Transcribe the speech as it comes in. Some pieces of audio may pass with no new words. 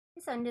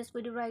So in this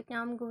video right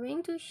now I'm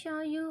going to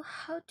show you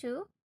how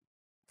to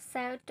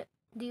set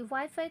the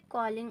Wi-Fi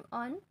calling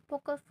on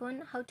poco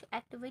phone, how to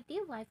activate the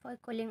Wi-Fi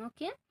calling.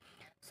 Okay,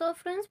 so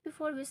friends,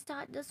 before we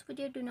start this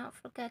video, do not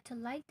forget to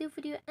like the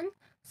video and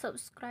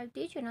subscribe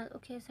the channel.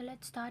 Okay, so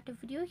let's start the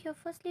video. Here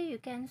firstly you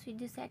can see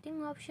the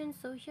setting option,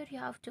 so here you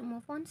have to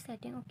move on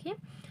setting. Okay,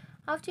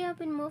 after you have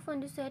been moved on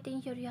the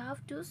setting, here you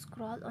have to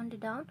scroll on the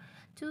down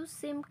to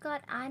SIM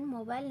card and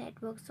mobile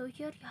network. So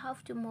here you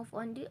have to move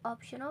on the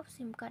option of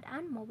SIM card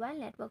and mobile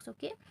networks.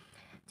 Okay,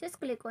 just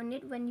click on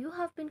it. When you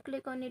have been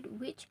click on it,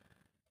 which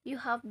you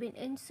have been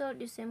insert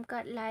the SIM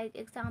card, like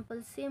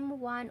example SIM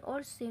 1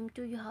 or SIM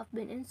 2 you have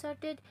been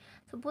inserted.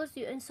 Suppose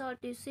you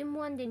insert the SIM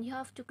 1, then you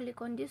have to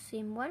click on the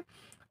SIM 1,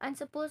 and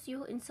suppose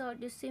you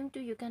insert the SIM 2,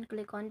 you can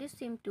click on the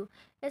SIM 2.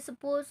 And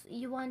suppose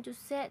you want to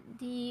set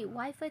the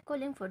Wi-Fi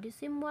calling for the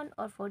SIM 1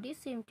 or for the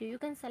SIM 2, you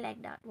can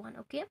select that one.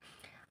 Okay,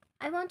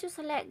 I want to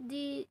select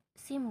the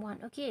SIM 1.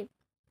 Okay,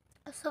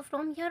 so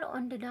from here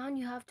on the down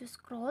you have to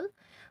scroll.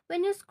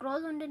 When you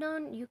scroll on the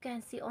down, you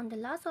can see on the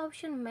last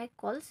option make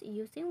calls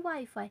using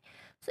Wi-Fi.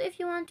 So if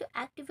you want to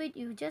activate,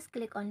 you just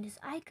click on this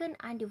icon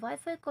and the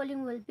Wi-Fi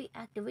calling will be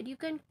activated. You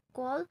can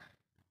call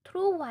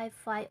through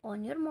Wi-Fi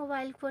on your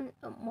mobile phone,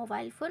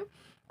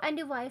 and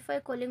the Wi-Fi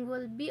calling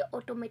will be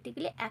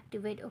automatically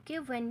activated. Okay,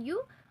 when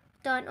you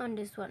turn on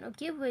this one.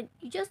 Okay, when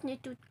you just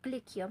need to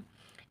click here.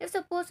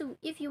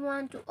 If you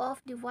want to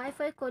off the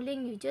Wi-Fi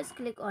calling, you just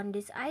click on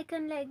this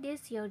icon like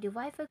this. Here the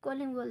Wi-Fi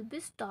calling will be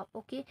stopped.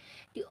 Okay,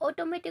 the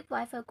automatic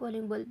Wi-Fi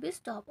calling will be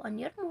stopped on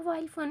your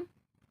mobile phone.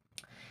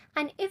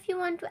 And if you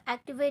want to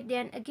activate,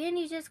 then again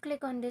you just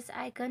click on this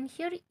icon.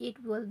 Here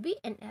it will be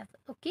enabled.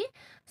 Okay,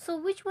 so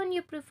which one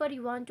you prefer?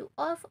 You want to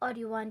off or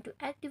you want to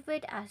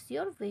activate as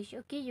your wish.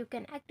 Okay, you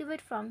can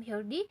activate from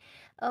here the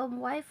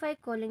Wi-Fi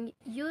calling.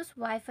 Use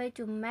Wi-Fi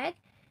to make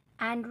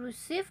and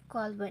receive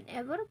call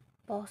whenever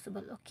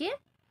possible. Okay,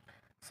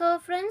 so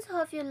friends,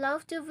 hope you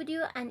loved the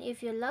video, and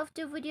if you loved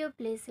the video,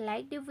 please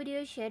like the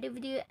video, share the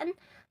video and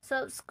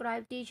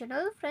subscribe the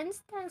channel.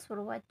 Friends, thanks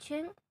for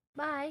watching.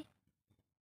 Bye.